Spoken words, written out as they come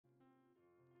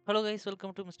Hello guys,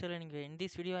 welcome to Mr. Learning Way. In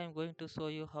this video, I am going to show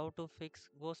you how to fix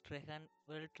Ghost Recon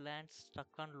Wildlands stuck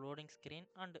on loading screen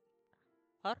and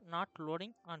or not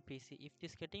loading on PC. If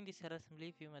this getting this error, simply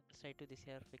if you must try to this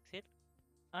error, fix it.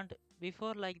 And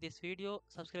before like this video,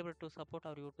 subscribe to support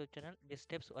our YouTube channel. These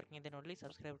steps working then only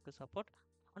subscribe to support.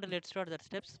 And let's start the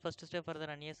steps. First step for the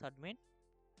run as admin.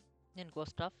 Then go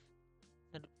stuff.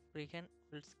 Then Recon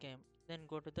Wilds game. Then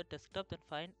go to the desktop. Then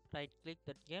find right click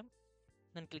that game.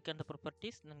 Then click on the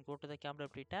properties, then go to the camera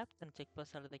tab, then check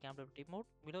pass select the camera mode.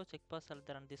 Below check pass select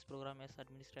run this program as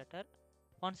administrator.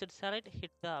 Once it's selected,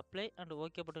 hit the apply and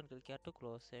OK button click here to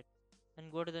close it. Then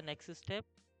go to the next step,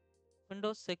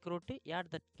 Windows security, add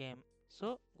that game.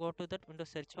 So go to that Windows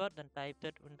search bar, then type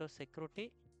that Windows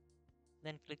security,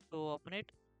 then click to open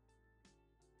it.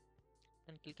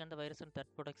 Then click on the virus and threat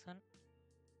protection.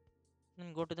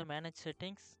 Then go to the manage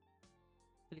settings,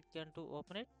 click on to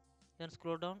open it. Then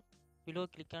scroll down below,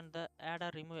 click on the add or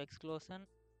remove exclusion,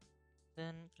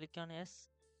 then click on yes,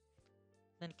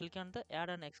 then click on the add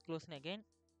an exclusion again,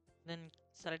 then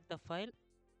select the file,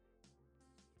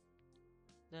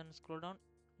 then scroll down,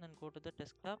 then go to the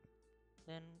desktop,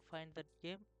 then find that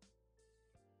game,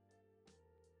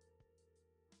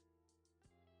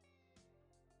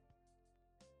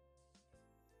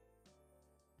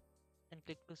 and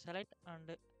click to select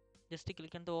and just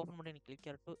click on the open button and click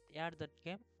here to add that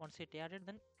game. Once it added,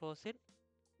 then close it,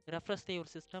 refresh your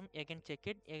system, again check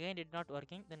it, again it not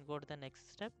working, then go to the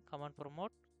next step, command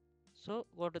promote. So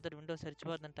go to the Windows search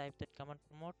bar, then type that command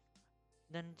promote,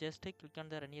 then just click on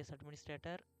the run as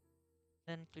administrator,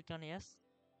 then click on yes.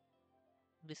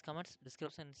 This commands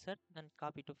description insert, then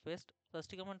copy to paste.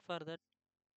 First command for that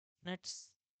nets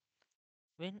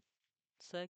win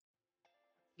sec,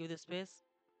 give the space,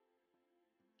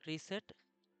 reset,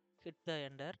 hit the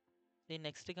enter. The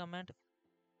next command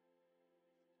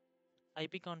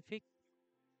ipconfig,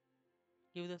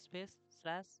 give the space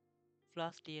slash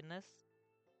flash dns,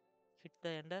 hit the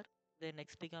enter. The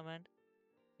next command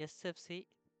sfc,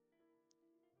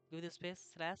 give the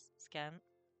space slash scan,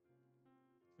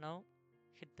 now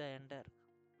hit the enter.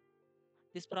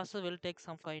 This process will take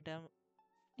some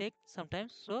time,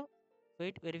 so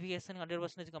wait, verification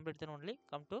 100% is complete, then only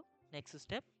come to next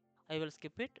step. I will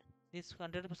skip it. This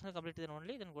 100% complete, then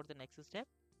only then go to the next step.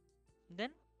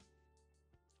 Then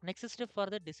next step for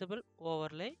the disable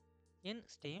overlay in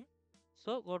Steam.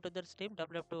 So go to the Steam,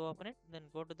 tap to open it, then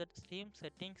go to the Steam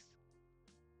settings,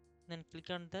 then click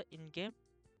on the in-game,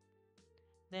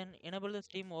 then enable the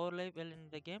Steam overlay well in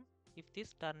the game. If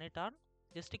this, turn it on,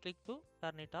 just click to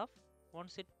turn it off.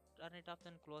 Once it turn it off,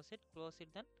 then close it,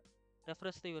 then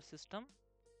refresh your system,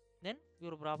 then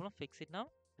your problem fix it. Now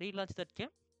relaunch that game,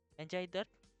 enjoy that,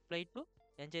 play to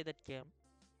enjoy that game,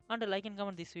 and like and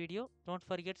comment this video. Don't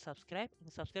forget subscribe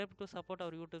to support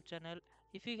our YouTube channel.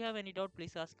 If you have any doubt,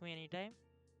 please ask me anytime.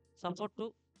 Support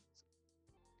to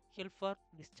help for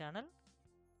this channel.